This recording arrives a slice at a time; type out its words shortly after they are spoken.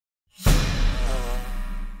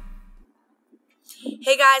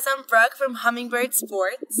Hey guys, I'm Brooke from Hummingbird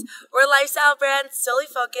Sports. We're a lifestyle brand solely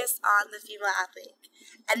focused on the female athlete.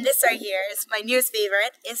 And this right here is my newest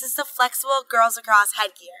favorite. This is the flexible girls lacrosse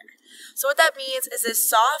headgear. So what that means is this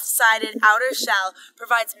soft-sided outer shell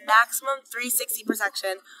provides maximum 360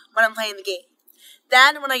 protection when I'm playing the game.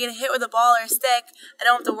 Then when I get hit with a ball or a stick, I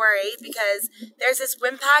don't have to worry because there's this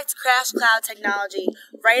Wimpact crash cloud technology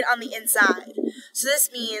right on the inside. So this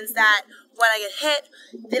means that when I get hit,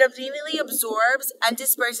 it immediately absorbs and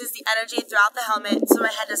disperses the energy throughout the helmet so my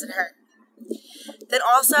head doesn't hurt. Then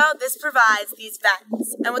also, this provides these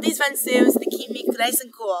vents. And what these vents do is they keep me nice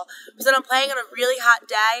and cool. So when I'm playing on a really hot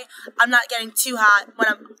day, I'm not getting too hot when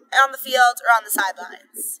I'm on the field or on the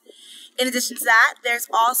sidelines. In addition to that, there's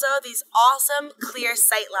also these awesome clear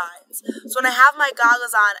sight lines. So when I have my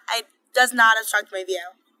goggles on, it does not obstruct my view.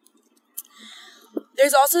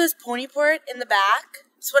 There's also this pony port in the back.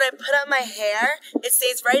 So when I put up my hair, it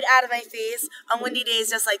stays right out of my face on windy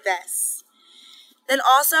days just like this. Then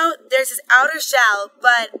also, there's this outer shell,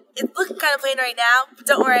 but it's looking kind of plain right now, but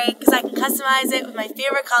don't worry, because I can customize it with my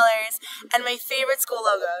favorite colors and my favorite school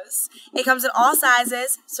logos. It comes in all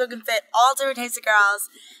sizes, so it can fit all different types of girls.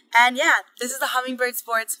 And yeah, this is the Hummingbird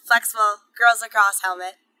Sports Flexible Girls Lacrosse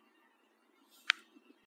Helmet.